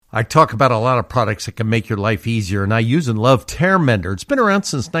I talk about a lot of products that can make your life easier, and I use and love Tear Mender. It's been around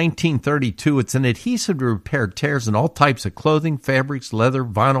since 1932. It's an adhesive to repair tears in all types of clothing, fabrics, leather,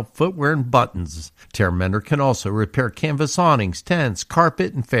 vinyl, footwear, and buttons. Tear Mender can also repair canvas awnings, tents,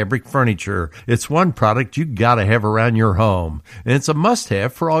 carpet, and fabric furniture. It's one product you gotta have around your home, and it's a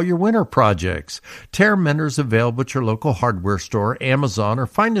must-have for all your winter projects. Tear Mender is available at your local hardware store, Amazon, or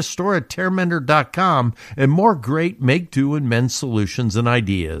find a store at tearmender.com, and more great make-do and mend solutions and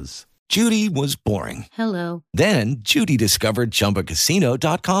ideas. Judy was boring. Hello. Then Judy discovered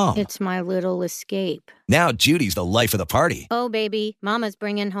ChumbaCasino.com. It's my little escape. Now Judy's the life of the party. Oh, baby, mama's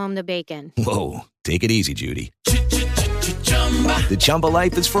bringing home the bacon. Whoa, take it easy, Judy. The Chumba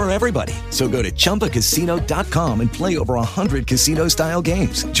life is for everybody. So go to ChumbaCasino.com and play over 100 casino-style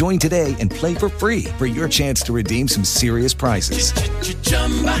games. Join today and play for free for your chance to redeem some serious prizes.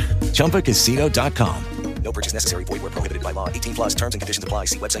 ChumbaCasino.com. No purchase necessary. Void where prohibited by law. 18 plus terms and conditions apply.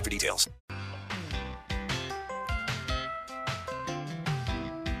 See website for details.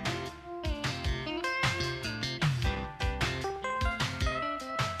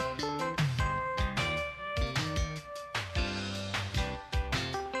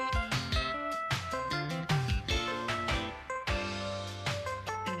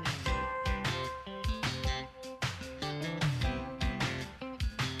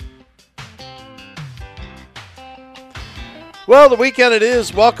 Well, the weekend it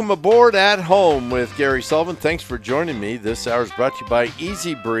is. Welcome aboard At Home with Gary Sullivan. Thanks for joining me. This hour is brought to you by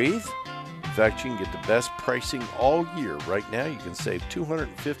Easy Breathe. In fact, you can get the best pricing all year. Right now, you can save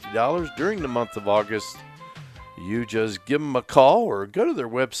 $250 during the month of August. You just give them a call or go to their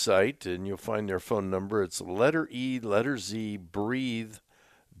website, and you'll find their phone number. It's letter E, letter Z, breathe.com.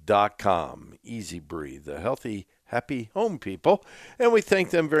 Easy Breathe, the healthy, happy home people. And we thank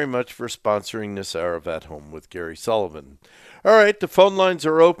them very much for sponsoring this hour of At Home with Gary Sullivan. All right, the phone lines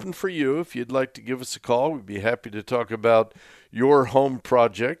are open for you. If you'd like to give us a call, we'd be happy to talk about your home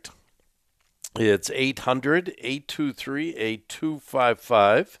project. It's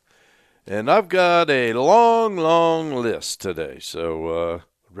 800-823-8255. And I've got a long list today, so I'd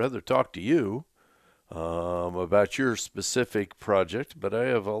rather talk to you about your specific project. But I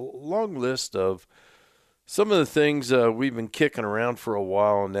have a long list of some of the things we've been kicking around for a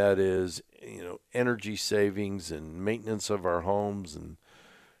while, and that is, energy savings and maintenance of our homes. And,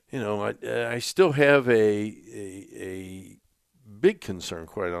 I still have a big concern,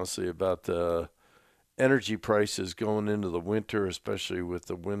 quite honestly, about the energy prices going into the winter, especially with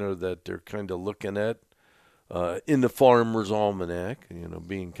the winter that they're kind of looking at in the Farmer's Almanac,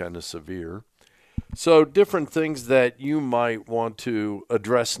 being kind of severe. So different things that you might want to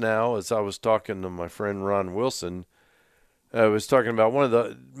address now. As I was talking to my friend Ron Wilson, I was talking about one of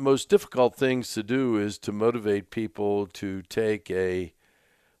the most difficult things to do is to motivate people to take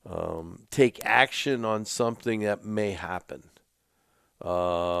action on something that may happen.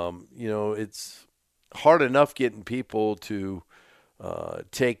 It's hard enough getting people to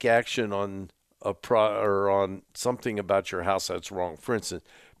take action on on something about your house that's wrong. For instance,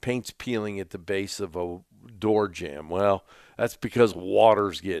 paint's peeling at the base of a door jamb. Well, that's because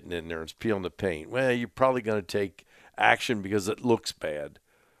water's getting in there. It's peeling the paint. Well, you're probably going to take action because it looks bad.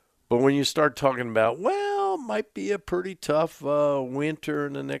 But when you start talking about, might be a pretty tough winter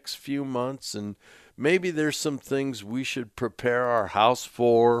in the next few months, and maybe there's some things we should prepare our house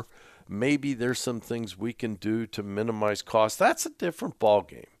for. Maybe there's some things we can do to minimize costs. That's a different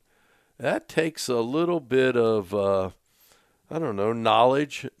ballgame. That takes a little bit of,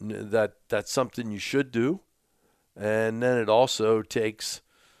 knowledge that that's something you should do. And then it also takes,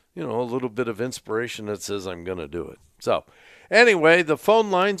 a little bit of inspiration that says, I'm going to do it. So anyway, the phone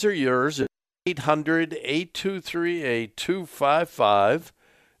lines are yours at 800-823-8255.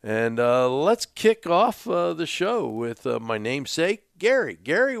 And let's kick off the show with my namesake, Gary.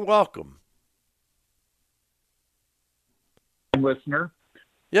 Gary, welcome. Listener.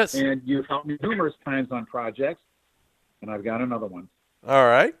 Yes. And you've helped me numerous times on projects, and I've got another one. All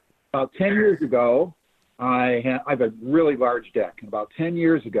right. About 10 years ago, I have a really large deck. And about 10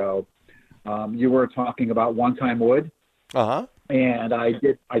 years ago, you were talking about one-time wood. Uh-huh. And I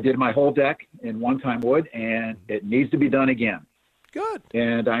did my whole deck in one-time wood, and it needs to be done again. Good.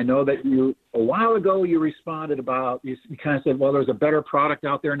 And I know that a while ago, you responded you kind of said, well, there's a better product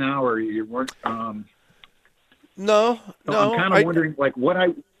out there now, or you weren't. No. I'm kind of wondering, what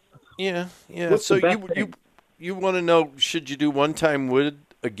I. Yeah. So you want to know, should you do one-time wood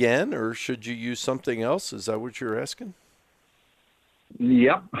again, or should you use something else? Is that what you're asking?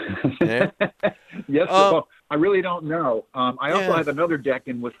 Yep. Yeah. Yes. Well, I really don't know. I also have another deck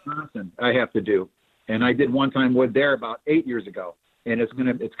in Wisconsin I have to do, and I did one-time wood there about 8 years ago. and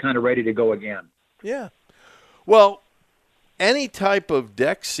it's kind of ready to go again. Yeah. Well, any type of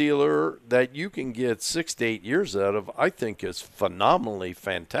deck sealer that you can get 6 to 8 years out of, I think is phenomenally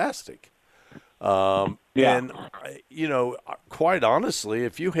fantastic. And, quite honestly,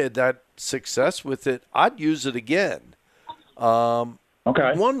 if you had that success with it, I'd use it again.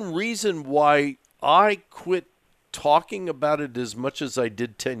 Okay. One reason why I quit talking about it as much as I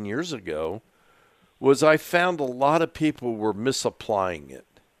did 10 years ago was I found a lot of people were misapplying it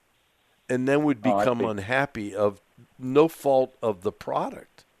and then would become unhappy of no fault of the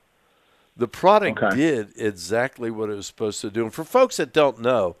product. The product did exactly what it was supposed to do. And for folks that don't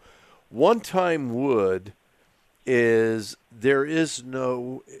know, one-time wood it's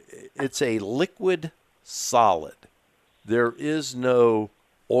a liquid solid. There is no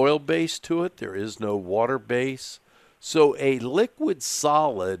oil base to it. There is no water base. So a liquid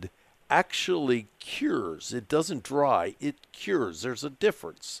solid actually cures. It doesn't dry. It cures. There's a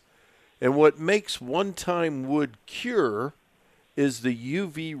difference. And what makes one-time wood cure is the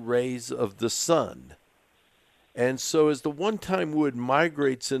UV rays of the sun. And so as the one-time wood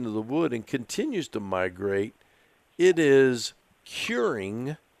migrates into the wood and continues to migrate, it is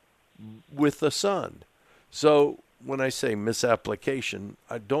curing with the sun. So when I say misapplication,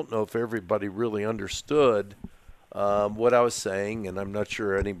 I don't know if everybody really understood what I was saying, and I'm not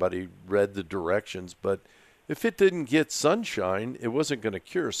sure anybody read the directions, but if it didn't get sunshine, it wasn't going to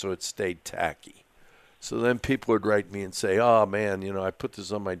cure, so it stayed tacky. So then people would write me and say, oh, man, I put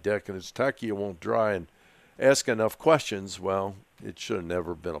this on my deck and it's tacky, it won't dry, and ask enough questions. Well, it should have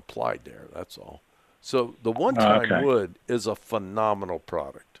never been applied there, that's all. So the one-time wood is a phenomenal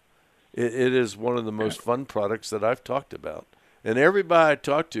product. It is one of the most fun products that I've talked about. And everybody I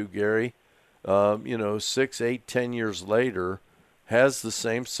talk to, Gary, 6, 8, 10 years later, has the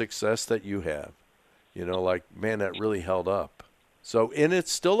same success that you have. Man, that really held up. So, and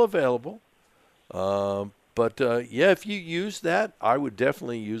it's still available. If you use that, I would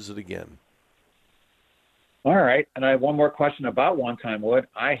definitely use it again. All right. And I have one more question about one-time wood.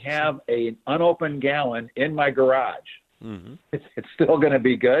 I have an unopened gallon in my garage. Mm-hmm. It's still going to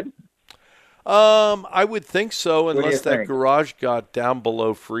be good? I would think so, unless that garage got down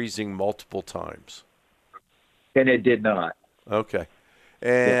below freezing multiple times. And it did not. Okay.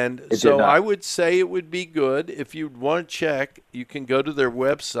 And I would say it would be good. If you want to check, you can go to their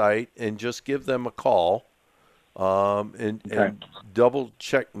website and just give them a call and double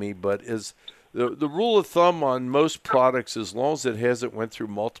check me. But the rule of thumb on most products, as long as it hasn't went through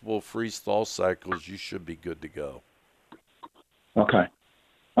multiple freeze-thaw cycles, you should be good to go. Okay.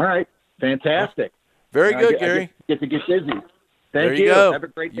 All right. Fantastic. Very good, Gary. I get to get busy. Thank you. Go. Have a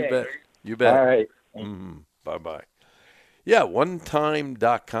great day. You bet. All right. Bye-bye. Yeah,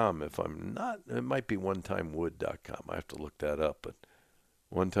 onetime.com. If I'm not, it might be onetimewood.com. I have to look that up. But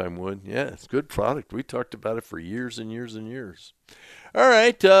One-Time Wood, yeah, it's a good product. We talked about it for years and years and years. All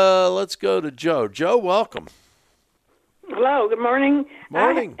right, let's go to Joe. Joe, welcome. Hello, good morning.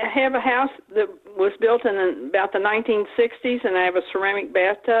 Morning. I have a house that was built in about the 1960s, and I have a ceramic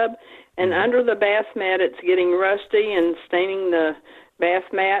bathtub. And under the bath mat, it's getting rusty and staining the bath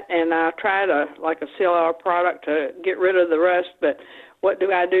mat. And I tried a seal-oil product to get rid of the rust. But what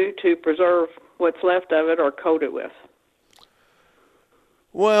do I do to preserve what's left of it or coat it with?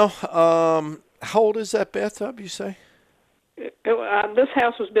 Well, how old is that bathtub, you say? This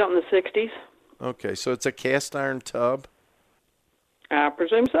house was built in the 60s. Okay, so it's a cast iron tub? I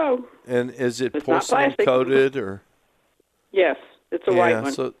presume so. And is it porcelain coated or? Yes, it's a white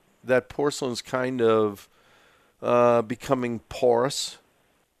one. So that porcelain's kind of becoming porous,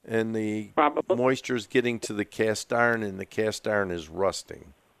 and the moisture is getting to the cast iron, and the cast iron is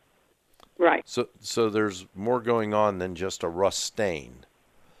rusting. Right. So there's more going on than just a rust stain.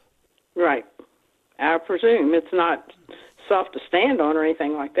 Right. I presume it's not soft to stand on or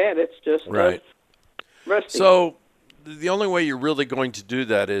anything like that. It's just right. Rusty. So the only way you're really going to do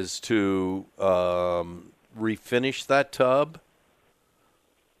that is to refinish that tub,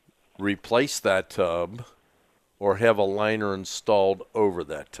 replace that tub, or have a liner installed over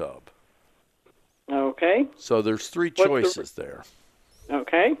that tub. Okay. So there's three choices there.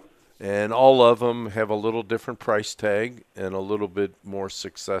 Okay. And all of them have a little different price tag and a little bit more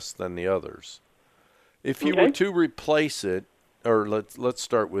success than the others. If you were to replace it, or let's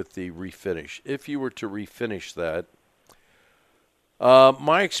start with the refinish. If you were to refinish that,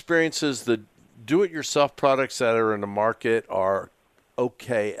 my experience is the do-it-yourself products that are in the market are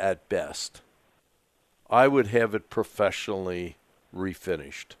okay at best. I would have it professionally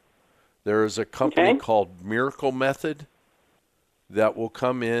refinished. There is a company called Miracle Method that will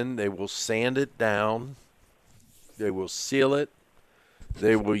come in. They will sand it down. They will seal it.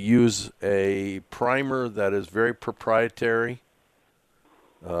 They will use a primer that is very proprietary,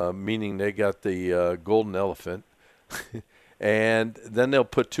 meaning they got the golden elephant. And then they'll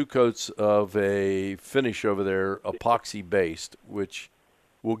put 2 coats of a finish over there, epoxy-based, which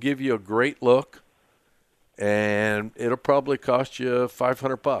will give you a great look, and it'll probably cost you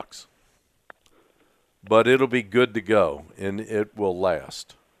 $500. But it'll be good to go, and it will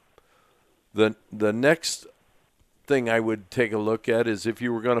last. The next thing I would take a look at is if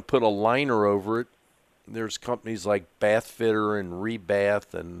you were going to put a liner over it. There's companies like Bath Fitter and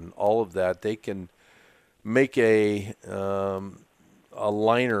Rebath and all of that. They can make a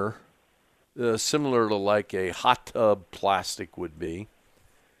liner similar to like a hot tub plastic would be,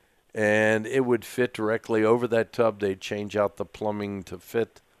 and it would fit directly over that tub. They'd change out the plumbing to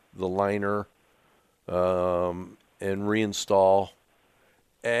fit the liner and reinstall,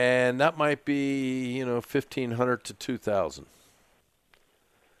 and that might be $1,500 to $2,000.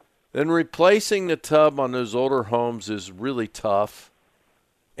 Then replacing the tub on those older homes is really tough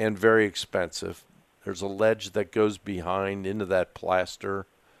and very expensive. There's a ledge that goes behind into that plaster,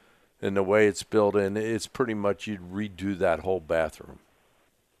 and the way it's built in, it's pretty much you'd redo that whole bathroom.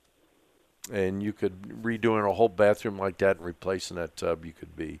 And you could, redoing a whole bathroom like that and replacing that tub, you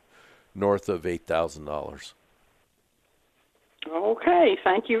could be north of $8,000. Okay,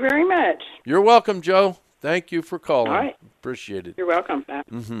 thank you very much. You're welcome, Joe. Thank you for calling. All right. Appreciate it. You're welcome.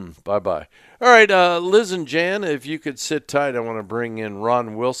 Bye-bye. All right, Liz and Jan, if you could sit tight, I want to bring in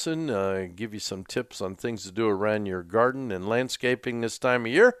Ron Wilson, give you some tips on things to do around your garden and landscaping this time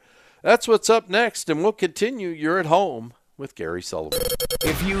of year. That's what's up next, and we'll continue. You're at home with Gary Sullivan.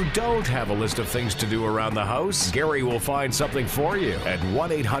 If you don't have a list of things to do around the house, Gary will find something for you at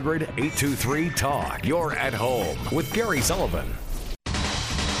 1-800-823-TALK. You're at home with Gary Sullivan.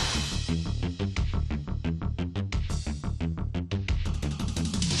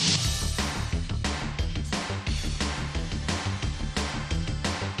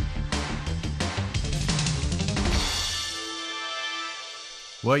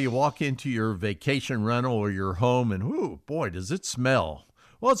 Well, you walk into your vacation rental or your home and, ooh, boy, does it smell.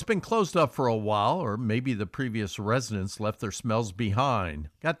 Well, it's been closed up for a while, or maybe the previous residents left their smells behind.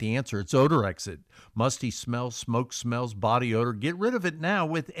 Got the answer. It's Odor Exit. Musty smells, smoke smells, body odor. Get rid of it now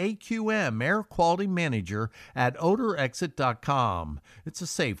with AQM, Air Quality Manager, at odorexit.com. It's a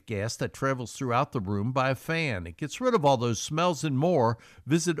safe gas that travels throughout the room by a fan. It gets rid of all those smells and more.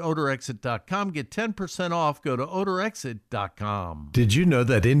 Visit odorexit.com. Get 10% off. Go to odorexit.com. Did you know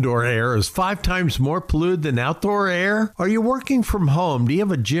that indoor air is 5 times more polluted than outdoor air? Are you working from home? Do you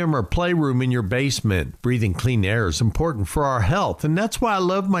have a gym or playroom in your basement? Breathing clean air is important for our health, and that's why I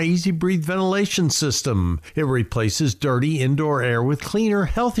love my Easy Breathe ventilation system. It replaces dirty indoor air with cleaner,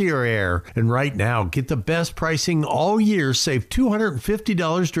 healthier air. And right now, get the best pricing all year. Save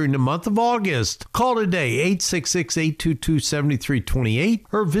 $250 during the month of August. Call today, 866-822-7328,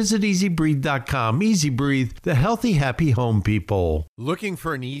 or visit EasyBreathe.com. Easy Breathe, the healthy, happy home people. Looking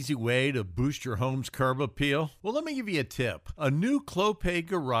for an easy way to boost your home's curb appeal? Well, let me give you a tip. A new Clopay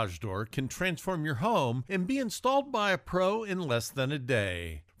garage door can transform your home and be installed by a pro in less than a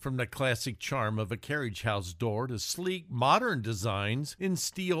day. From the classic charm of a carriage house door to sleek, modern designs in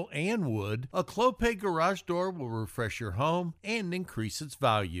steel and wood, a Clopay garage door will refresh your home and increase its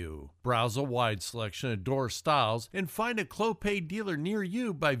value. Browse a wide selection of door styles and find a Clopay dealer near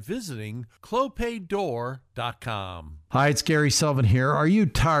you by visiting clopaydoor.com. Hi, it's Gary Sullivan here. Are you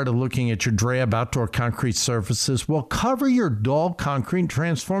tired of looking at your drab outdoor concrete surfaces? Well, cover your dull concrete and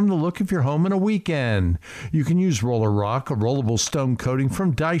transform the look of your home in a weekend. You can use Roller Rock, a rollable stone coating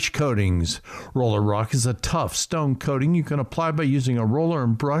from Dyche Coatings. Roller Rock is a tough stone coating you can apply by using a roller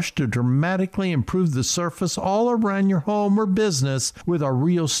and brush to dramatically improve the surface all around your home or business with a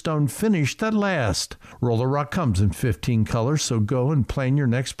real stone finish that lasts. Roller Rock comes in 15 colors, so go and plan your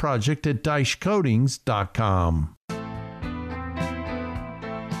next project at DycheCoatings.com.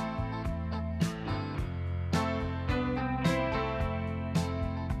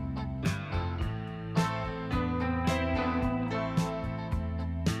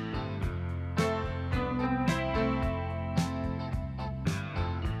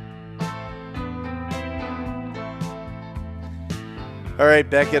 All right,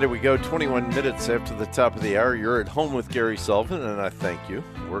 back at it we go. 21 minutes after the top of the hour. You're at home with Gary Sullivan, and I thank you.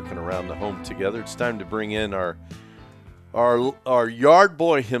 Working around the home together. It's time to bring in our yard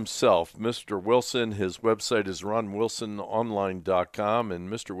boy himself, Mr. Wilson. His website is ronwilsononline.com. And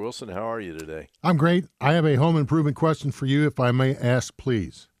Mr. Wilson, how are you today? I'm great. I have a home improvement question for you, if I may ask,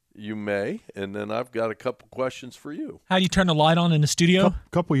 please. You may, and then I've got a couple questions for you. How do you turn the light on in the studio? A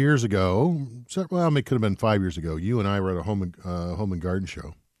couple years ago, well, it could have been 5 years ago, you and I were at a home and garden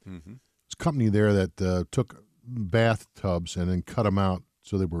show. Mm-hmm. There's a company there that took bathtubs and then cut them out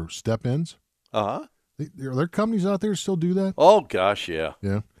so they were step-ins. Uh-huh. Are there companies out there that still do that? Oh, gosh, yeah.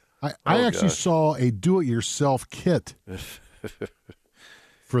 Yeah. I actually saw a do-it-yourself kit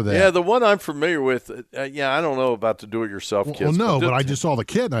for that. Yeah, the one I'm familiar with, I don't know about the do-it-yourself kits. Well, no, but I just saw the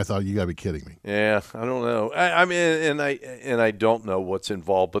kit, and I thought, you got to be kidding me. Yeah, I don't know. I mean, and I don't know what's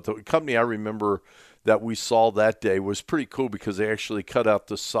involved, but the company I remember that we saw that day was pretty cool because they actually cut out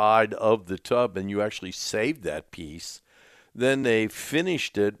the side of the tub, and you actually saved that piece. Then they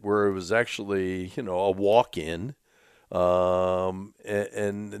finished it where it was actually, a walk-in. And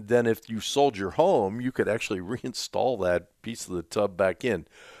then if you sold your home, you could actually reinstall that piece of the tub back in.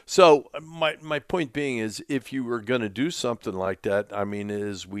 So my point being is if you were going to do something like that, I mean,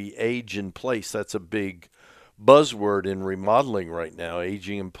 as we age in place, that's a big buzzword in remodeling right now,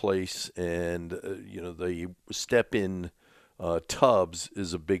 aging in place. And, the step-in tubs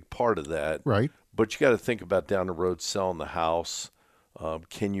is a big part of that. Right. But you got to think about down the road selling the house.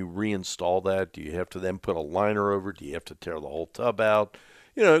 Can you reinstall that? Do you have to then put a liner over it? Do you have to tear the whole tub out?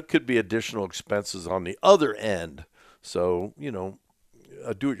 It could be additional expenses on the other end. So,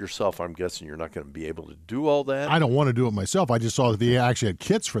 a do-it-yourself, I'm guessing you're not going to be able to do all that. I don't want to do it myself. I just saw that they actually had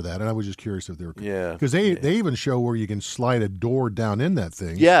kits for that, and I was just curious if they were. Yeah. Because they even show where you can slide a door down in that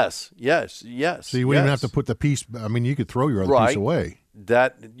thing. Yes. So you wouldn't even have to put the piece. I mean, you could throw your other piece away.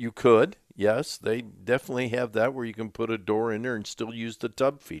 That you could. Yes, they definitely have that where you can put a door in there and still use the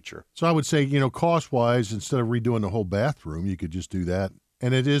tub feature. So I would say, cost-wise, instead of redoing the whole bathroom, you could just do that.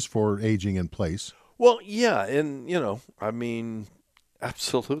 And it is for aging in place. Well, yeah, and, I mean,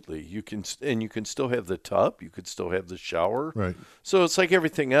 absolutely. You can still have the tub. You could still have the shower. Right. So it's like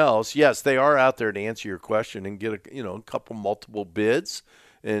everything else. Yes, they are out there to answer your question and get a couple multiple bids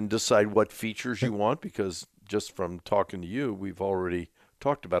and decide what features you want because just from talking to you, we've already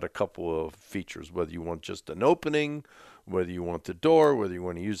talked about a couple of features, whether you want just an opening, whether you want the door, whether you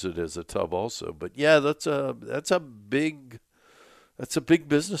want to use it as a tub also. But yeah, that's a big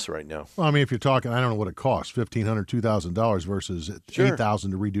business right now. Well, I mean, if you're talking, I don't know what it costs, $1,500, $2,000 versus $8,000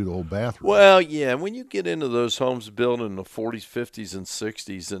 to redo the whole bathroom. Well, yeah, when you get into those homes built in the 40s, 50s, and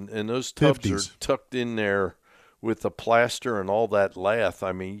 60s, and those tubs 50s. Are tucked in there with the plaster and all that lath,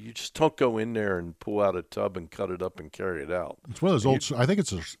 I mean, you just don't go in there and pull out a tub and cut it up and carry it out. It's one of those old. I think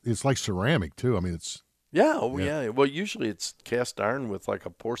it's like ceramic too. I mean, it's. Yeah. Well, usually it's cast iron with like a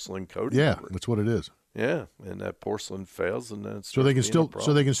porcelain coating. Yeah, that's what it is. Yeah, and that porcelain fails, and then it's so they can still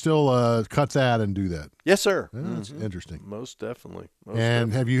cut that and do that. Yes, sir. Yeah, that's interesting. Most definitely.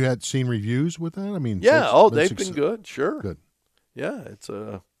 Have you seen reviews with that? I mean, they've been good. Sure. Good. Yeah, it's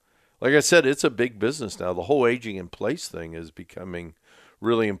like I said, it's a big business now. The whole aging in place thing is becoming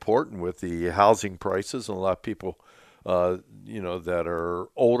really important with the housing prices, and a lot of people, that are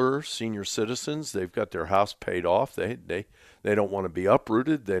older, senior citizens, they've got their house paid off. They don't want to be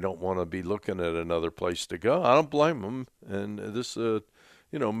uprooted. They don't want to be looking at another place to go. I don't blame them. And this,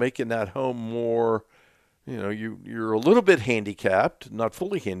 making that home more, you're a little bit handicapped, not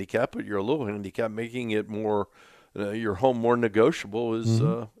fully handicapped, but you're a little handicapped, making it more. Your home more negotiable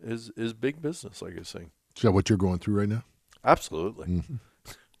is big business, like I say. Is that what you're going through right now? Absolutely. Mm-hmm.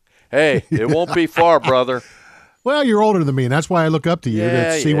 Hey, it won't be far, brother. Well, you're older than me, and that's why I look up to you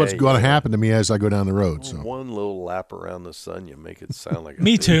to see what's going to happen to me as I go down the road. So one little lap around the sun, you make it sound like a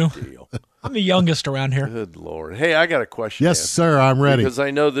me big too. Deal. I'm the youngest around here. Good Lord. Hey, I got a question. Yes, sir, I'm ready. Because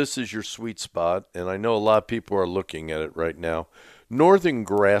I know this is your sweet spot, and I know a lot of people are looking at it right now. Northern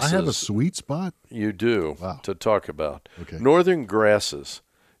grasses. I have a sweet spot? You do. Wow. To talk about. Okay. Northern grasses.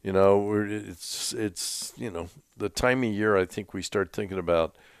 It's the time of year I think we start thinking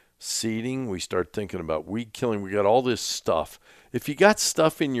about seeding. We start thinking about weed killing. We got all this stuff. If you got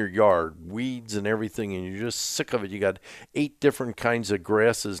stuff in your yard, weeds and everything, and you're just sick of it, you got 8 different kinds of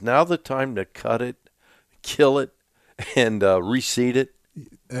grasses. Now the time to cut it, kill it, and reseed it.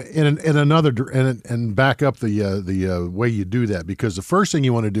 And back up the way you do that, because the first thing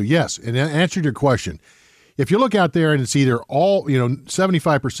you want to do, yes, and answer your question. If you look out there and it's either all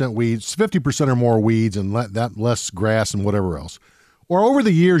 75% weeds, 50% or more weeds, and less grass and whatever else, or over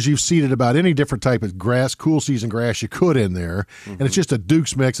the years you've seeded about any different type of grass, cool season grass you could in there, and it's just a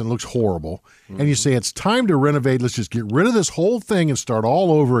Duke's mix and it looks horrible, and you say it's time to renovate. Let's just get rid of this whole thing and start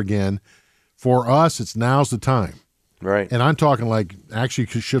all over again. For us, now's the time. Right. And I'm talking like actually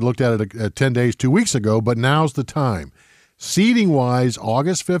should have looked at it 10 days, 2 weeks ago, but now's the time. Seeding-wise,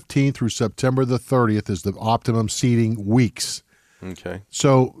 August 15th through September the 30th is the optimum seeding weeks. Okay.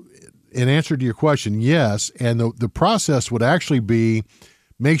 So in answer to your question, yes. And the process would actually be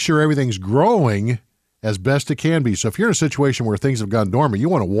make sure everything's growing as best it can be. So if you're in a situation where things have gone dormant, you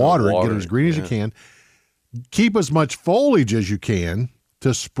want to water it, get it as green as you can. Keep as much foliage as you can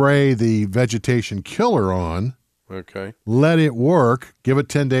to spray the vegetation killer on. Okay. Let it work. Give it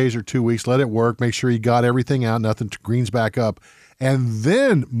 10 days or 2 weeks. Let it work. Make sure you got everything out, nothing greens back up, and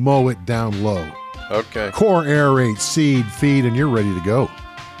then mow it down low. Okay. Core aerate, seed, feed, and you're ready to go.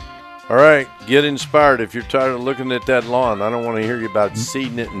 All right, get inspired. If you're tired of looking at that lawn, I don't want to hear you about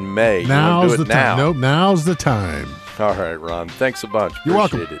seeding it in May. Now's you the do it now. time. Nope, now's the time. All right, Ron. Thanks a bunch. You're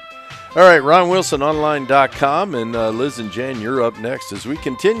Appreciate welcome. it. All right, RonWilsonOnline.com, and Liz and Jan, you're up next as we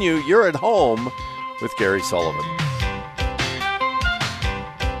continue. You're at home with Gary Sullivan.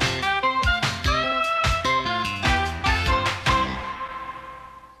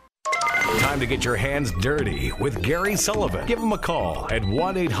 Time to get your hands dirty with Gary Sullivan. Give him a call at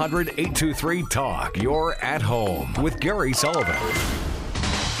 1-800-823-TALK. You're at home with Gary Sullivan.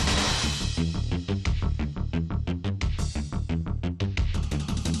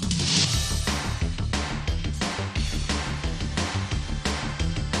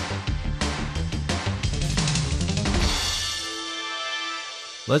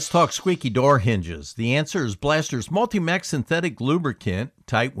 Let's talk squeaky door hinges. The answer is Blaster's Multi-Max Synthetic Lubricant.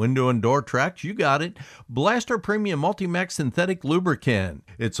 Tight window and door tracks, you got it. Blaster Premium Multi-Max Synthetic Lubricant.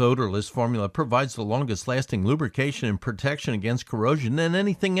 Its odorless formula provides the longest lasting lubrication and protection against corrosion than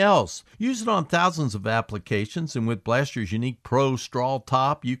anything else. Use it on thousands of applications, and with Blaster's unique Pro Straw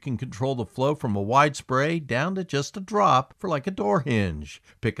top, you can control the flow from a wide spray down to just a drop for like a door hinge.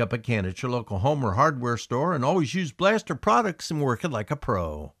 Pick up a can at your local home or hardware store, and always use Blaster products and work it like a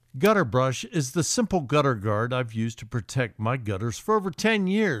pro. Gutter Brush is the simple gutter guard I've used to protect my gutters for over 10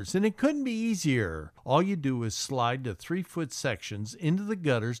 years, and it couldn't be easier. All you do is slide the 3-foot sections into the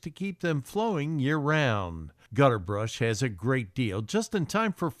gutters to keep them flowing year-round. Gutter Brush has a great deal just in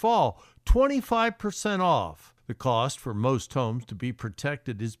time for fall, 25% off. The cost for most homes to be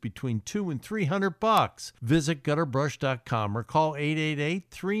protected is between $200 and $300. Visit gutterbrush.com or call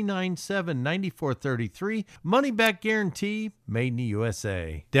 888-397-9433. Money back guarantee, made in the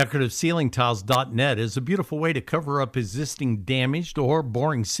USA. DecorativeCeilingTiles.net is a beautiful way to cover up existing damaged or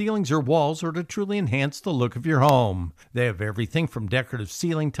boring ceilings or walls, or to truly enhance the look of your home. They have everything from decorative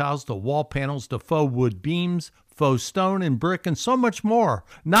ceiling tiles to wall panels to faux wood beams, faux stone and brick, and so much more.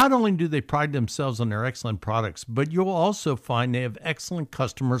 Not only do they pride themselves on their excellent products, but you'll also find they have excellent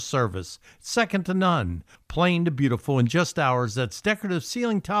customer service, second to none. Plain to beautiful in just hours. That's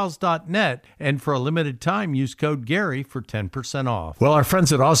DecorativeCeilingTiles.net, and for a limited time, use code Gary for 10% off. Well, our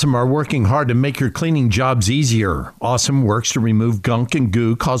friends at Awesome are working hard to make your cleaning jobs easier. Awesome works to remove gunk and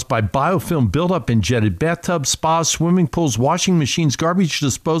goo caused by biofilm buildup in jetted bathtubs, spas, swimming pools, washing machines, garbage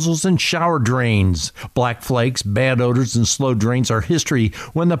disposals, and shower drains. Black flakes, bad odors, and slow drains are history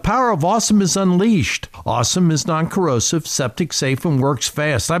when the power of Awesome is unleashed. Awesome is non-corrosive, septic safe, and works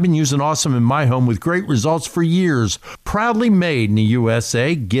fast. I've been using Awesome in my home with great results for years. Proudly made in the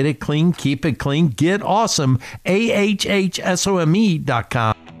USA. Get it clean, keep it clean. Get Awesome.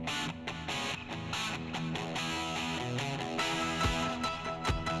 AHHSOME.com.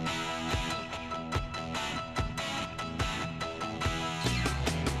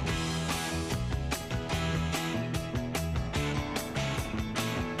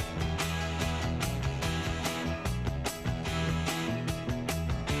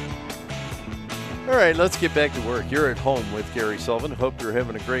 All right, let's get back to work. You're at home with Gary Sullivan. Hope you're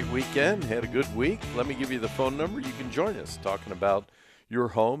having a great weekend, had a good week. Let me give you the phone number. You can join us talking about your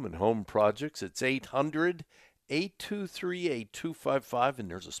home and home projects. It's 800-823-8255,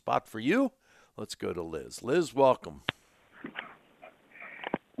 and there's a spot for you. Let's go to Liz. Liz, welcome.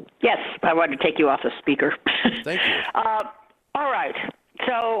 Yes, I wanted to take you off the speaker. Thank you. All right.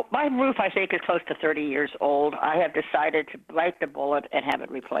 So my roof, I think, is close to 30 years old. I have decided to bite the bullet and have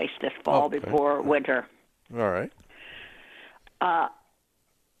it replaced this fall before winter. All right. I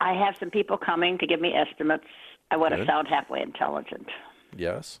have some people coming to give me estimates. I want to sound halfway intelligent.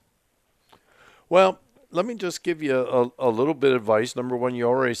 Yes. Well, let me just give you a little bit of advice. Number one, you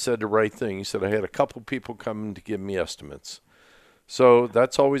already said the right thing. You said I had a couple people coming to give me estimates. So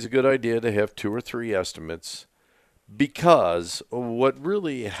that's always a good idea to have 2 or 3 estimates. Because what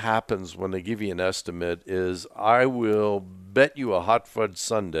really happens when they give you an estimate is I will bet you a hot fudge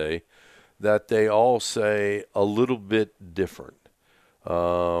sundae that they all say a little bit different.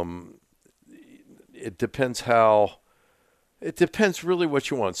 It depends really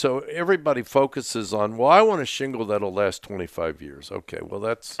what you want. So everybody focuses on, well, I want a shingle that'll last 25 years. Okay, well,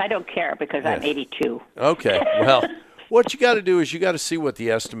 that's... I don't care because I'm 82. Okay, well... What you got to do is you got to see what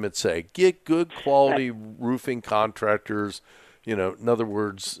the estimates say. Get good quality roofing contractors. In other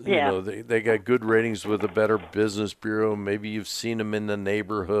words, they got good ratings with a Better Business Bureau. Maybe you've seen them in the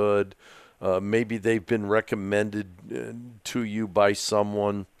neighborhood. Maybe they've been recommended to you by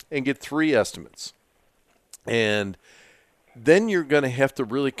someone, and get 3 estimates. And then you're going to have to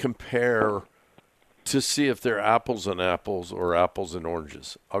really compare to see if they're apples and apples or apples and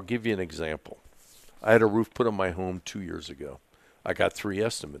oranges. I'll give you an example. I had a roof put on my home 2 years ago. I got 3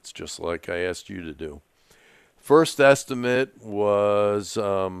 estimates, just like I asked you to do. First estimate was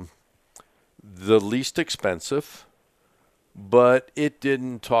the least expensive, but it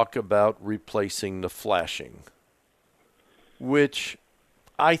didn't talk about replacing the flashing, which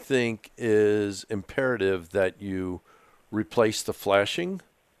I think is imperative that you replace the flashing,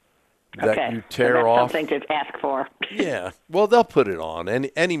 that you tear off. Something to ask for. Yeah, well, they'll put it on. And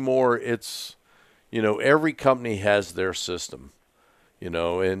anymore, it's, every company has their system.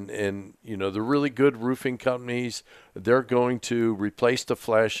 And the really good roofing companies, they're going to replace the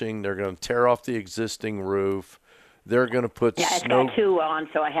flashing. They're going to tear off the existing roof. They're going to put it's got 2 on,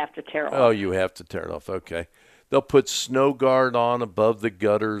 so I have to tear it off. Oh, you have to tear it off. Okay. They'll put snow guard on above the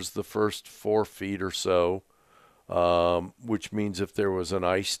gutters the first 4 feet or so, which means if there was an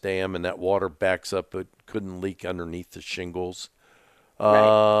ice dam and that water backs up, it couldn't leak underneath the shingles.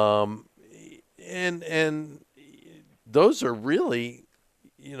 Right. And those are really,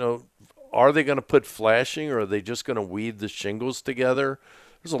 are they going to put flashing, or are they just going to weave the shingles together?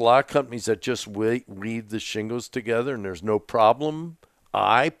 There's a lot of companies that just weave the shingles together, and there's no problem.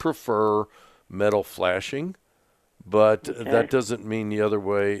 I prefer metal flashing, but that doesn't mean the other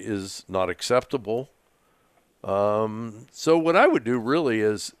way is not acceptable. So what I would do really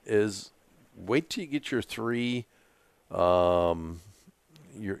is wait till you get your 3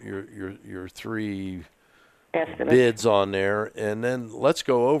 your 3 estimates, bids on there, and then let's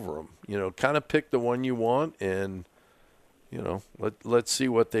go over them. Kind of pick the one you want, and let's see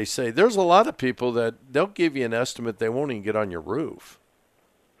what they say. There's a lot of people that they'll give you an estimate, they won't even get on your roof.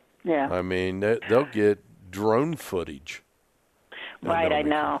 Yeah. I mean, they'll get drone footage. Right, I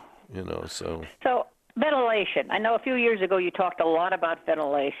know. So ventilation. I know a few years ago you talked a lot about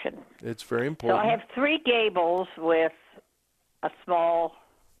ventilation. It's very important. So I have 3 gables with a small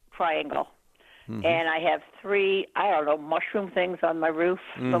triangle. Mm-hmm. And I have 3, mushroom things on my roof,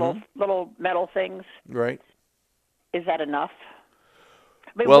 little metal things. Right. Is that enough?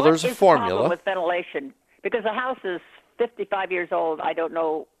 Well, there's a formula. What is the problem with ventilation? Because the house is 55 years old. I don't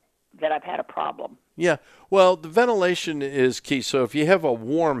know that I've had a problem. Yeah. Well, the ventilation is key. So if you have a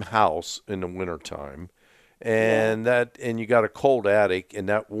warm house in the wintertime and you got a cold attic and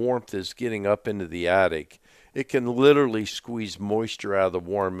that warmth is getting up into the attic, it can literally squeeze moisture out of the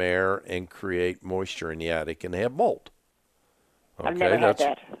warm air and create moisture in the attic and have mold. Okay, I've never had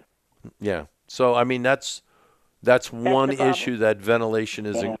that. Yeah. So, I mean, that's one issue that ventilation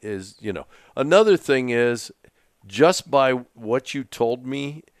is. Another thing is, just by what you told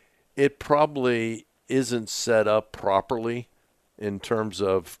me, it probably isn't set up properly in terms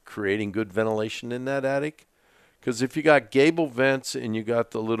of creating good ventilation in that attic. Because if you got gable vents and you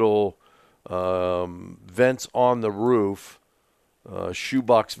got the little vents on the roof,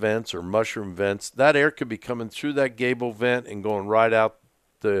 shoebox vents or mushroom vents, that air could be coming through that gable vent and going right out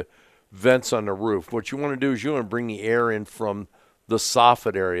the vents on the roof. What you want to do is you want to bring the air in from the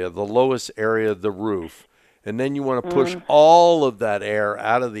soffit area, the lowest area of the roof, and then you want to push all of that air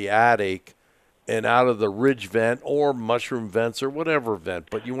out of the attic and out of the ridge vent or mushroom vents or whatever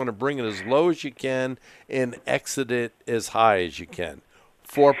vent, but you want to bring it as low as you can and exit it as high as you can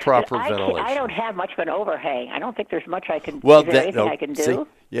for proper ventilation. I don't have much of an overhang. I don't think there's much I can I can do. See,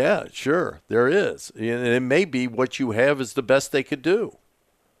 yeah, sure, there is. And it may be what you have is the best they could do.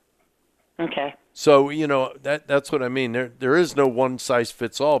 Okay. So, that's what I mean. There is no one size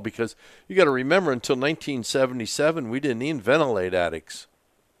fits all, because you got to remember, until 1977, we didn't even ventilate attics.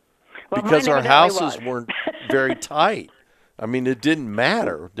 Well, because our houses weren't very tight. I mean, it didn't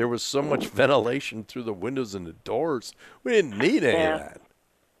matter. There was so much ventilation through the windows and the doors. We didn't need any of that.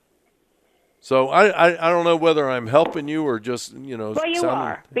 So I don't know whether I'm helping you or just, Well, you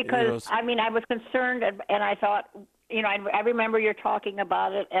are, because, I was concerned, and I thought, I remember you're talking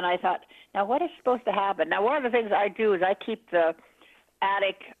about it, and I thought, now what is supposed to happen? Now, one of the things I do is I keep the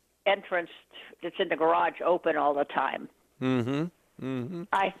attic entrance that's in the garage open all the time. Mm-hmm. Mm-hmm.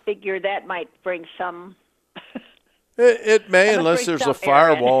 I figure that might bring some... It may, unless there's a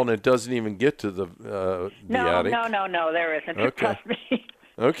firewall and it doesn't even get to the attic. No, there isn't. Okay. Trust me.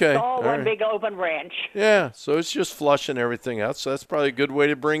 Okay. It's all one big open ranch. Yeah, so it's just flushing everything out, so that's probably a good way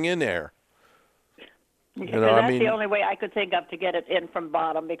to bring in air. Because that's the only way I could think of to get it in from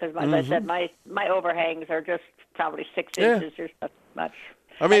bottom. Because, as I said, my overhangs are just probably 6 inches. There's not much.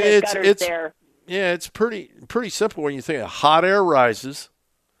 I mean, it's there. Yeah, it's pretty simple when you think of hot air rises.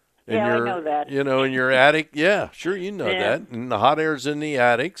 I know that. In your attic. Yeah, sure, you know that. And the hot air's in the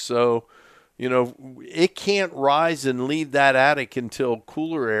attic, so it can't rise and leave that attic until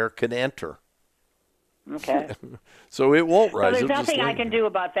cooler air can enter. Okay. So it won't rise. So there's nothing I can do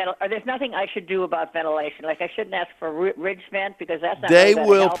about that, or there's nothing I should do about ventilation. Like I shouldn't ask for ridge vent because that's not. They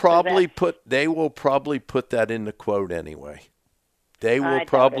will probably put that in the quote anyway. They will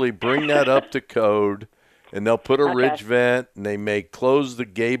probably bring that up to code, and they'll put a ridge vent, and they may close the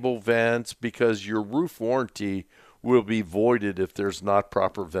gable vents because your roof warranty will be voided if there's not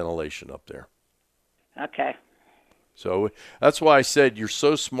proper ventilation up there. Okay. So that's why I said you're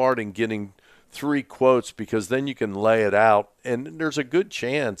so smart in getting 3 quotes, because then you can lay it out, and there's a good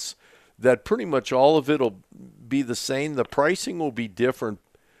chance that pretty much all of it will be the same. The pricing will be different,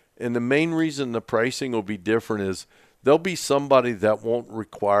 and the main reason the pricing will be different is there'll be somebody that won't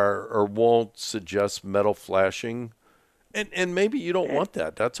require or won't suggest metal flashing, and maybe you don't want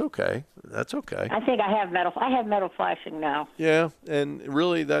that. That's okay. That's okay. I think I have metal flashing now. Yeah, and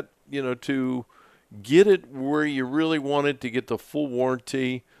really that, to get it where you really want it to get the full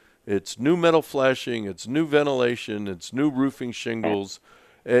warranty, it's new metal flashing, it's new ventilation, it's new roofing shingles,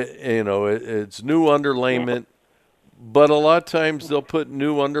 it's new underlayment. But a lot of times they'll put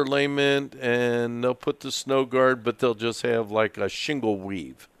new underlayment and they'll put the snow guard, but they'll just have like a shingle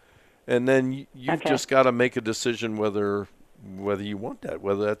weave. And then you've just got to make a decision whether you want that,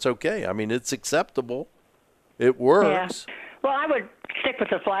 whether that's okay. I mean, it's acceptable. It works. Yeah. Well, I would stick with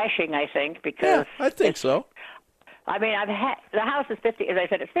the flashing, I think, because I think so. I mean, the house is 50. As I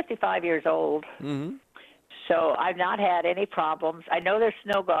said, it's 55 years old. Mm-hmm. So I've not had any problems. I know there's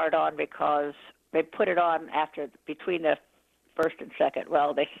snow guard on because they put it on between the first and second.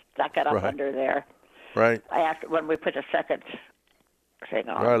 Well, they stuck it up under there. Right. When we put the second thing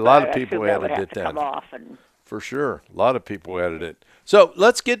on. Right. A lot of people added it then. Come off and. For sure, a lot of people added it. So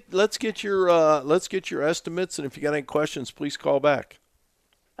let's get your estimates, and if you got any questions, please call back.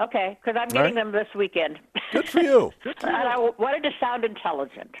 Okay, because I'm getting them this weekend. Good for you. And I wanted to sound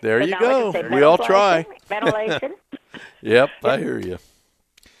intelligent. There you go. We all try. Ventilation. Yep, I hear you.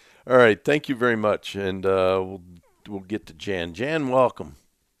 All right, thank you very much, and we'll get to Jan. Jan, welcome.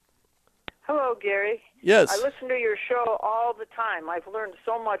 Hello, Gary. Yes. I listen to your show all the time. I've learned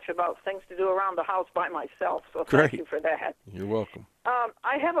so much about things to do around the house by myself, so thank you for that. You're welcome.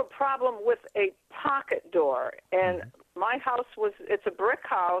 I have a problem with a pocket door, and my house it's a brick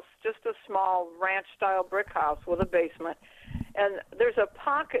house, just a small ranch-style brick house with a basement, and there's a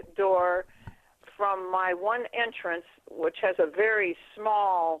pocket door from my one entrance, which has a very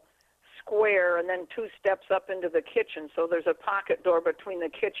small square and then 2 steps up into the kitchen, so there's a pocket door between the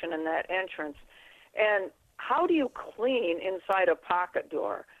kitchen and that entrance. And how do you clean inside a pocket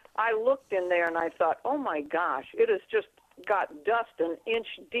door? I looked in there and I thought, oh my gosh, it has just got dust an inch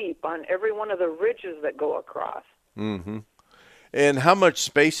deep on every one of the ridges that go across. Mm-hmm. And how much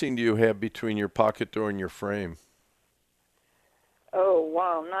spacing do you have between your pocket door and your frame? Oh,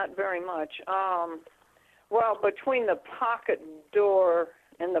 wow, not very much. Well, between the pocket door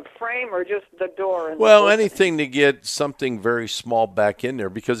and the frame, or just the door? And anything to get something very small back in there,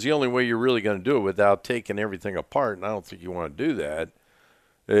 because the only way you're really going to do it without taking everything apart, and I don't think you want to do that,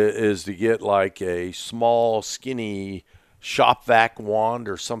 is to get like a small, skinny shop vac wand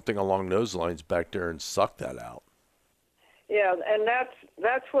or something along those lines back there and suck that out. Yeah, and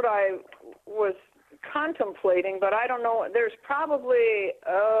that's what I was contemplating, but I don't know. There's probably,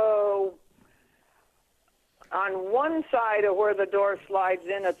 on one side of where the door slides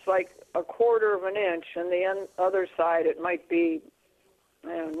in, it's like 1/4 of an inch, and the other side it might be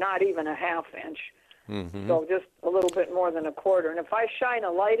not even a 1/2 inch. Mm-hmm. So just a little bit more than 1/4. And if I shine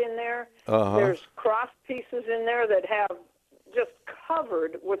a light in there, there's cross pieces in there that have just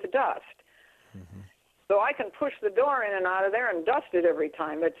covered with dust. Mm-hmm. So I can push the door in and out of there and dust it every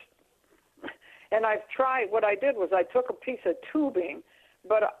time. And I've tried. What I did was I took a piece of tubing,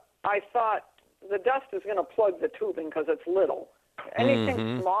 but I thought the dust is going to plug the tubing because it's little.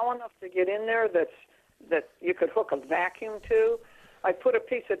 Anything small enough to get in there that you could hook a vacuum to, I put a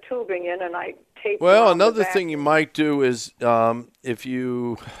piece of tubing in and I taped. Well, another thing you might do is if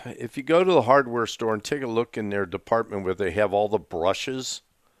you go to the hardware store and take a look in their department where they have all the brushes,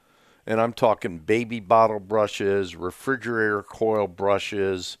 and I'm talking baby bottle brushes, refrigerator coil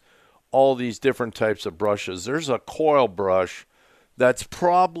brushes, all these different types of brushes. There's a coil brush that's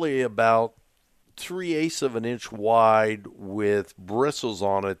probably about 3/8 of an inch wide with bristles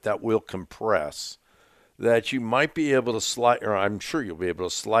on it that will compress. that you might be able to slide, or I'm sure you'll be able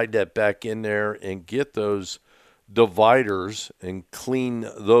to slide that back in there and get those dividers and clean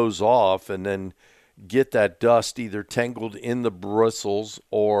those off, and then get that dust either tangled in the bristles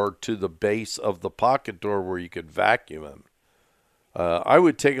or to the base of the pocket door where you could vacuum them. I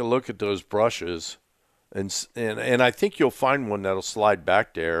would take a look at those brushes, and I think you'll find one that'll slide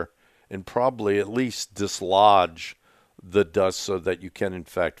back there and probably at least dislodge the dust so that you can in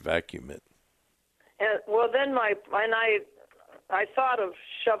fact vacuum it. And well, then I thought of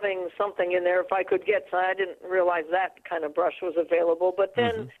shoving something in there if I could get. So I didn't realize that kind of brush was available. But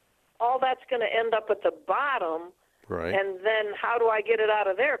then all that's going to end up at the bottom. Right. And then how do I get it out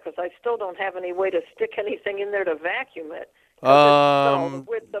of there? Because I still don't have any way to stick anything in there to vacuum it. It's, the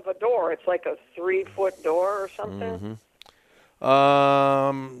width of a door. It's like a 3-foot door or something.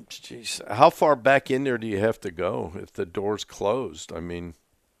 Geez, how far back in there do you have to go if the door's closed? I mean,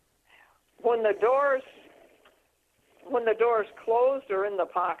 when the door's closed or in the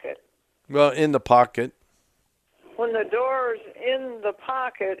pocket? Well, in the pocket. When the door's in the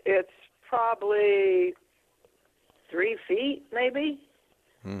pocket, it's probably 3 feet, maybe.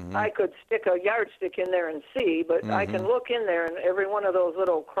 I could stick a yardstick in there and see, but I can look in there, and every one of those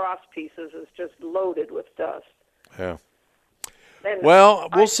little cross pieces is just loaded with dust. Yeah. And well,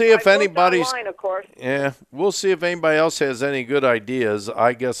 we'll see if anybody's. Online, of course. Yeah, we'll see if anybody else has any good ideas.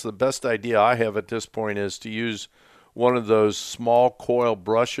 I guess the best idea I have at this point is to use one of those small coil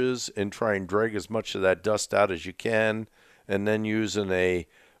brushes and try and drag as much of that dust out as you can, and then using a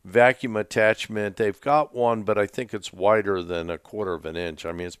vacuum attachment. They've got one, but I think it's wider than 1/4 of an inch.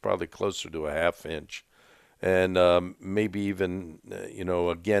 I mean, it's probably closer to a 1/2 inch. And maybe even,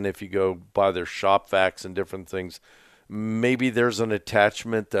 again, if you go by their shop vacs and different things, maybe there's an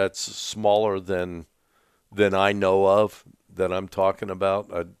attachment that's smaller than I know of that I'm talking about.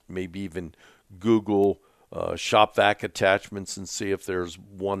 Maybe even Google shop vac attachments and see if there's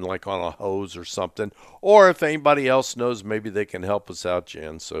one like on a hose or something. Or if anybody else knows, maybe they can help us out,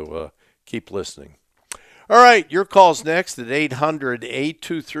 Jan. So keep listening. All right, your call's next at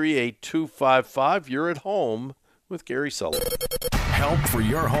 800-823-8255. You're at home with Gary Sullivan. Help for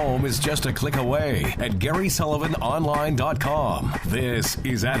your home is just a click away at GarySullivanOnline.com. This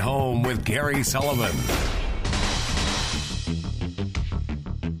is At Home with Gary Sullivan.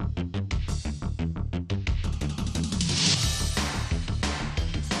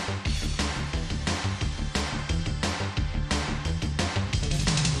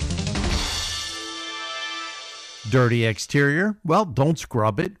 Dirty exterior? Well, don't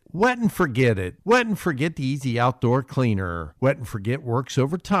scrub it. Wet and forget it. Wet and Forget the Easy Outdoor Cleaner. Wet and Forget works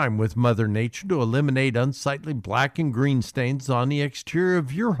overtime with Mother Nature to eliminate unsightly black and green stains on the exterior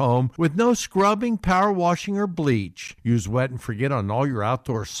of your home with no scrubbing, power washing, or bleach. Use Wet and Forget on all your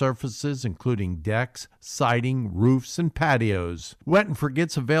outdoor surfaces, including decks, siding, roofs, and patios. Wet and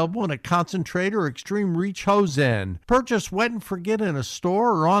Forget's available in a concentrate or extreme reach hose end. Purchase Wet and Forget in a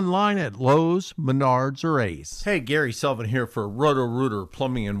store or online at Lowe's, Menards, or Ace. Hey, Gary Sullivan here for Roto-Rooter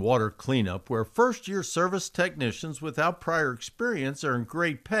Plumbing and Water Cleanup, where first-year service technicians without prior experience earn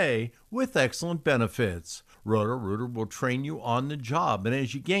great pay with excellent benefits. Roto-Rooter will train you on the job, and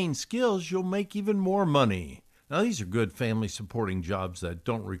as you gain skills, you'll make even more money. Now, these are good family-supporting jobs that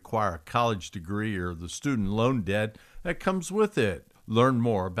don't require a college degree or the student loan debt that comes with it. Learn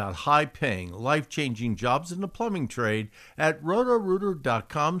more about high-paying, life-changing jobs in the plumbing trade at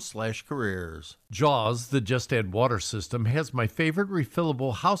rotorooter.com/careers. Jaws, the Just Add Water system, has my favorite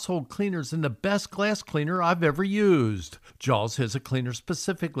refillable household cleaners and the best glass cleaner I've ever used. Jaws has a cleaner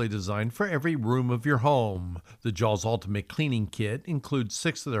specifically designed for every room of your home. The Jaws Ultimate Cleaning Kit includes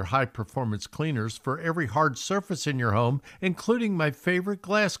 6 of their high-performance cleaners for every hard surface in your home, including my favorite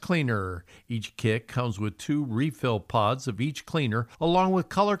glass cleaner. Each kit comes with 2 refill pods of each cleaner, along with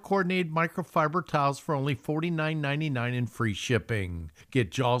color-coordinated microfiber towels for only $49.99 and free shipping.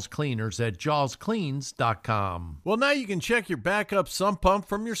 Get Jaws cleaners at jawscleans.com. Well, now you can check your backup sump pump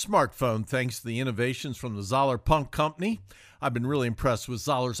from your smartphone thanks to the innovations from the Zoller Pump Company. I've been really impressed with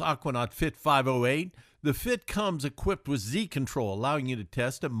Zoller's Aquanaut Fit 508. The Fit comes equipped with Z-Control, allowing you to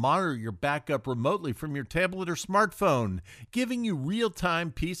test and monitor your backup remotely from your tablet or smartphone, giving you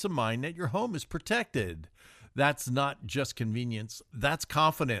real-time peace of mind that your home is protected. That's not just convenience, that's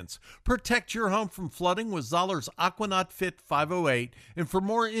confidence. Protect your home from flooding with Zoller's Aquanaut Fit 508. And for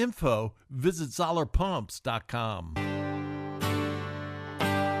more info, visit ZollerPumps.com.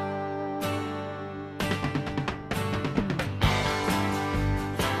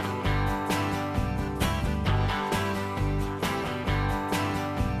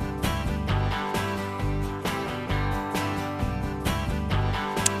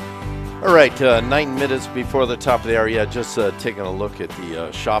 All right, 9 minutes before the top of the hour. Yeah, just taking a look at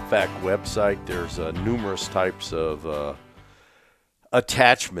the shop vac website. There's numerous types of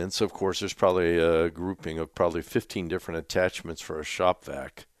attachments. Of course, there's probably a grouping of probably 15 different attachments for a shop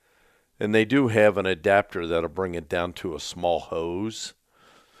vac. And they do have an adapter that'll bring it down to a small hose.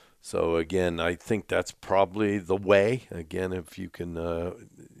 So, again, I think that's probably the way. Again, if you can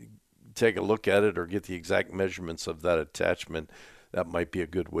take a look at it or get the exact measurements of that attachment, that might be a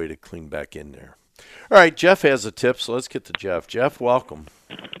good way to clean back in there. All right, Jeff has a tip, so let's get to Jeff. Jeff, welcome.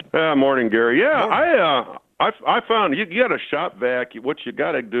 Morning, Gary. Yeah, morning. I found you got a shop vac. What you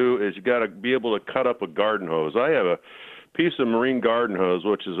got to do is you got to be able to cut up a garden hose. I have a piece of marine garden hose,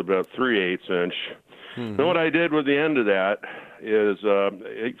 which is about 3/8 inch. Mm-hmm. And what I did with the end of that is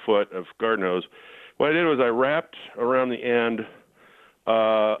 8 foot of garden hose. What I did was I wrapped around the end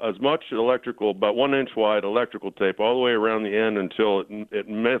as much electrical, about 1 inch wide electrical tape all the way around the end until it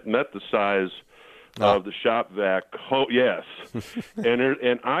met the size of the shop vac. Oh, yes.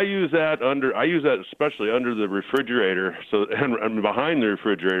 and I use that especially under the refrigerator, so and behind the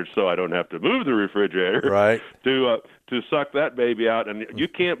refrigerator, so I don't have to move the refrigerator. Right. To suck that baby out, and you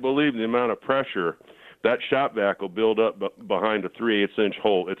can't believe the amount of pressure that shop vac will build up behind a 3/8 inch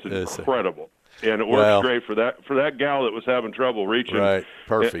hole. It's incredible. And it works great for that gal that was having trouble reaching. Right,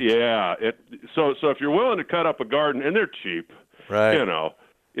 perfect. So if you're willing to cut up a garden, and they're cheap, right?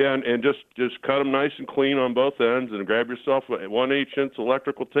 And just cut them nice and clean on both ends, and grab yourself a 1/8 inch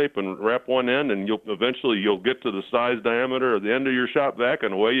electrical tape and wrap one end, and you'll get to the size diameter of the end of your shop vac,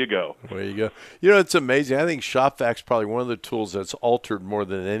 and away you go. Away you go. It's amazing. I think shop vac's probably one of the tools that's altered more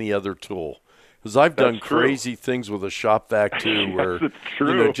than any other tool. Because I've done crazy things with a shop vac too,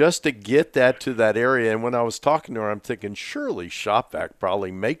 where just to get that to that area. And when I was talking to her, I'm thinking, surely shop vac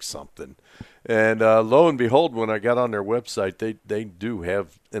probably makes something. And lo and behold, when I got on their website, they do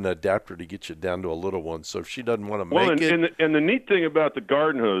have an adapter to get you down to a little one. So if she doesn't want to make it, and the neat thing about the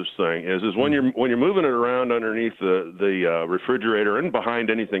garden hose thing is when you're moving it around underneath the refrigerator and behind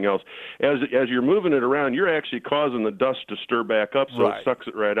anything else, as you're moving it around, you're actually causing the dust to stir back up, so it sucks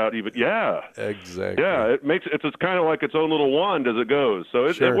it right out. Exactly. Yeah, it's kind of like its own little wand as it goes. So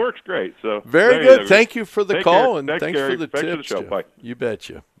it works great. So very good. Thank you for the call, and thanks Gary. for the tips. For the show. Bye. You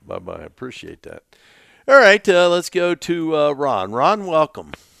betcha. Bye-bye. I appreciate that. All right, let's go to Ron. Ron,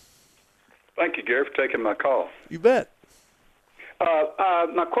 welcome. Thank you, Gary, for taking my call. You bet.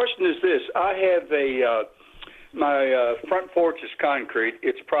 My question is this. I have my front porch is concrete.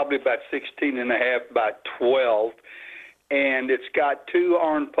 It's probably about 16 and a half by 12, and it's got 2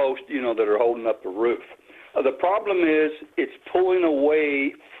 iron posts, that are holding up the roof. The problem is it's pulling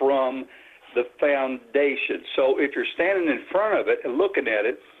away from the foundation. So if you're standing in front of it and looking at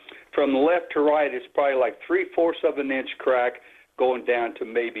it, from left to right, it's probably like 3/4 of an inch crack going down to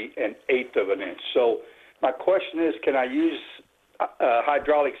maybe 1/8 of an inch. So my question is, can I use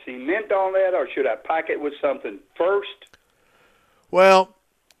hydraulic cement on that, or should I pack it with something first? Well,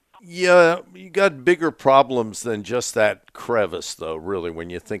 yeah, you got bigger problems than just that crevice, though, really, when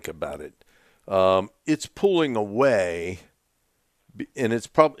you think about it. It's pulling away, and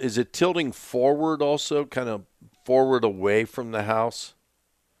is it tilting forward also, kind of forward away from the house?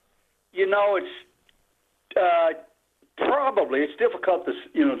 It's probably. It's difficult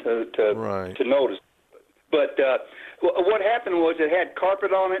to notice. But what happened was it had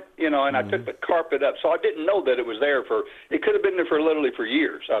carpet on it, and I took the carpet up, so I didn't know that it was there it could have been there literally for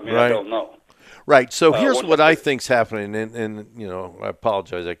years. I mean, I don't know. Right. So here's what I think's happening, and I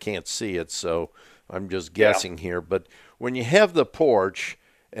apologize, I can't see it, so I'm just guessing here. But when you have the porch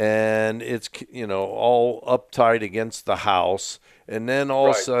and it's all uptight against the house, and then all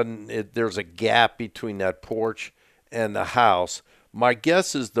of a sudden there's a gap between that porch and the house, my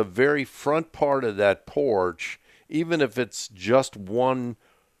guess is the very front part of that porch, even if it's just one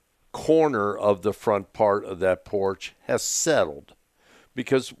corner of the front part of that porch, has settled.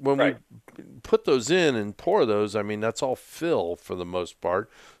 Because when we put those in and pour those, I mean, that's all fill for the most part.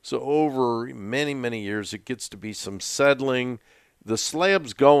 So over many, many years, it gets to be some settling. The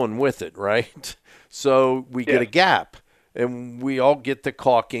slab's going with it, right? So we get a gap. And we all get the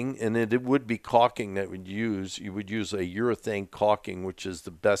caulking, and it would be caulking that you would use a urethane caulking, which is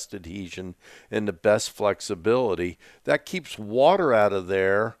the best adhesion and the best flexibility. That keeps water out of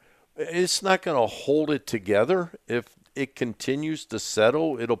there. It's not going to hold it together. If it continues to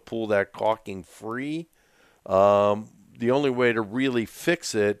settle, it'll pull that caulking free. The only way to really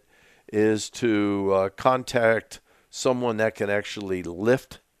fix it is to contact someone that can actually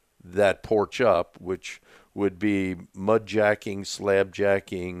lift that porch up, which would be mud jacking, slab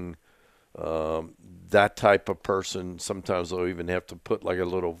jacking, that type of person. Sometimes they'll even have to put like a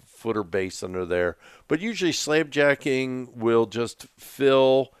little footer base under there. But usually slabjacking will just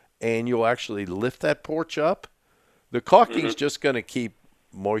fill, and you'll actually lift that porch up. The caulking is just going to keep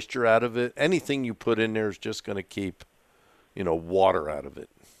moisture out of it. Anything you put in there is just going to keep, water out of it.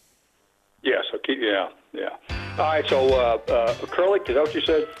 Yeah, yeah. All right, so acrylic, is that what you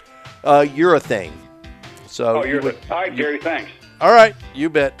said? Urethane. So urethane. All right, Gary, thanks. All right, you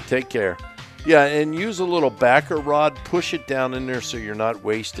bet. Take care. Yeah, and use a little backer rod. Push it down in there so you're not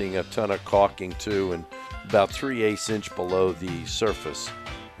wasting a ton of caulking too, and about 3/8 inch below the surface,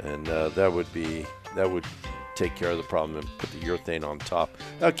 and that would take care of the problem. And put the urethane on top.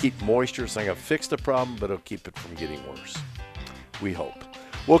 That'll keep moisture. It's not gonna fix the problem, but it'll keep it from getting worse. We hope.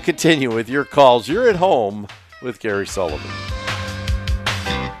 We'll continue with your calls. You're at home with Gary Sullivan.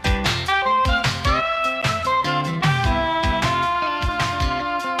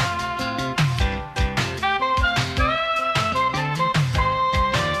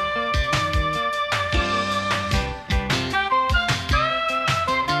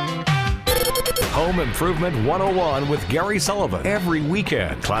 Home Improvement 101 with Gary Sullivan. Every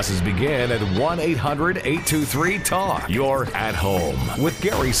weekend, classes begin at 1-800-823-TALK. You're at home with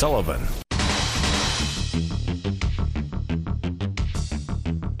Gary Sullivan.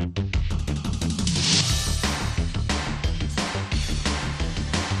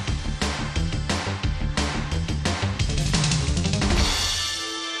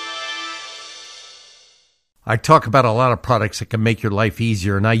 I talk about a lot of products that can make your life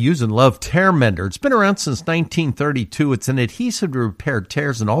easier, and I use and love Tear Mender. It's been around since 1932. It's an adhesive to repair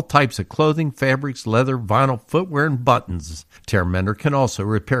tears in all types of clothing, fabrics, leather, vinyl, footwear, and buttons. Tear Mender can also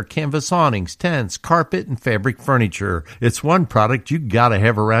repair canvas awnings, tents, carpet, and fabric furniture. It's one product you gotta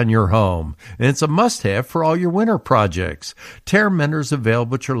have around your home, and it's a must-have for all your winter projects. Tear Mender is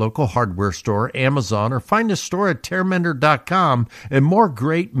available at your local hardware store, Amazon, or find a store at tearmender.com, and more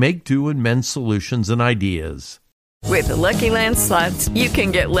great make-do and mend solutions and ideas. With the Lucky Land Slots, you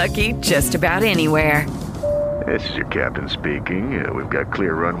can get lucky just about anywhere. This is your captain speaking. We've got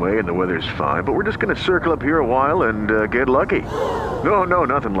clear runway and the weather's fine, but we're just going to circle up here a while and get lucky. No,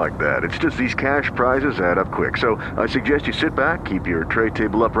 nothing like that. It's just these cash prizes add up quick. So I suggest you sit back, keep your tray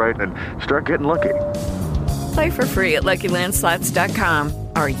table upright, and start getting lucky. Play for free at LuckyLandSlots.com.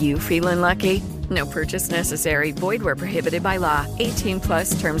 Are you feeling lucky? No purchase necessary. Void where prohibited by law.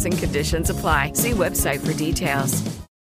 18+ terms and conditions apply. See website for details.